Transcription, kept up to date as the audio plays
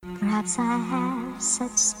Perhaps I have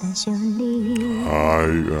such special needs.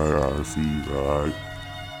 I see.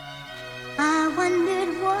 I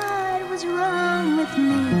wondered what was wrong with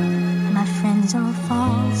me. My friends all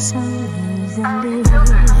fall so easily.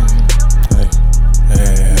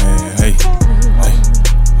 Hey.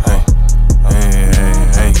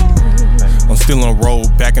 I'm still on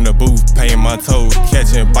road, back in the booth, paying my toll,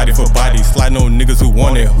 catching body for body, sliding on niggas who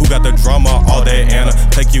want it, who got the drama, all that Anna,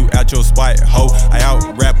 take you out your spot, ho. I out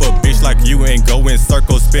rap a bitch like you and go in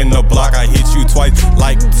circles, spin the block. I hit you twice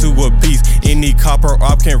like two a piece. Any copper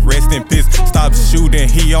op can rest in peace. Stop shooting,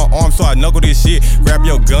 he on arm, so I knuckle this shit. Grab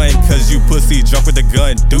your gun, cause you pussy jump with the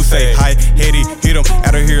gun. Do say hi, heady, hit him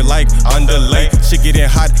out of here like underlay. Shit getting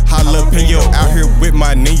hot, jalapeno out here with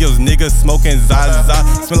my niños, niggas smoking Zaza.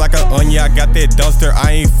 Smell like an onion, I got that dumpster.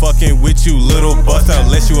 I ain't fucking with you, little buster,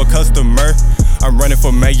 unless you a customer. I'm running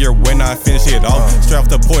for mayor when I finish it off. Straight off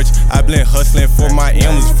the porch, I've been hustling for my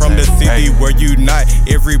M's from the city where you not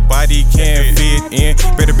everybody can fit in.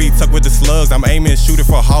 Better be tucked with the slugs. I'm aiming, shooting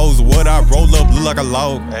for hoes. What I roll up look like a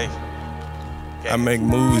log. I make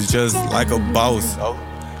moves just like a boss.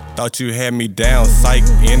 Thought you had me down, psych,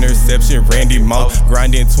 interception, Randy Moss,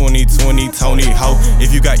 grinding 2020, Tony Hawk.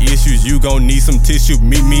 If you got issues, you gon' need some tissue,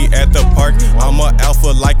 meet me at the park. I'm a alpha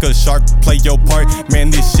like a shark, play your part. Man,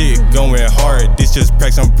 this shit going hard, this just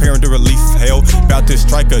practice, I'm preparing to release hell. About to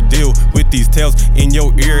strike a deal with these tails in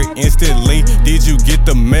your ear instantly. Did you get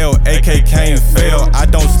the mail? AK can't fail. I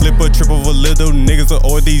don't slip or trip over little niggas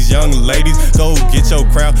or these young ladies. Go get your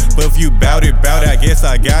crown, but if you bout it, I guess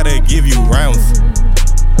I gotta give you rounds.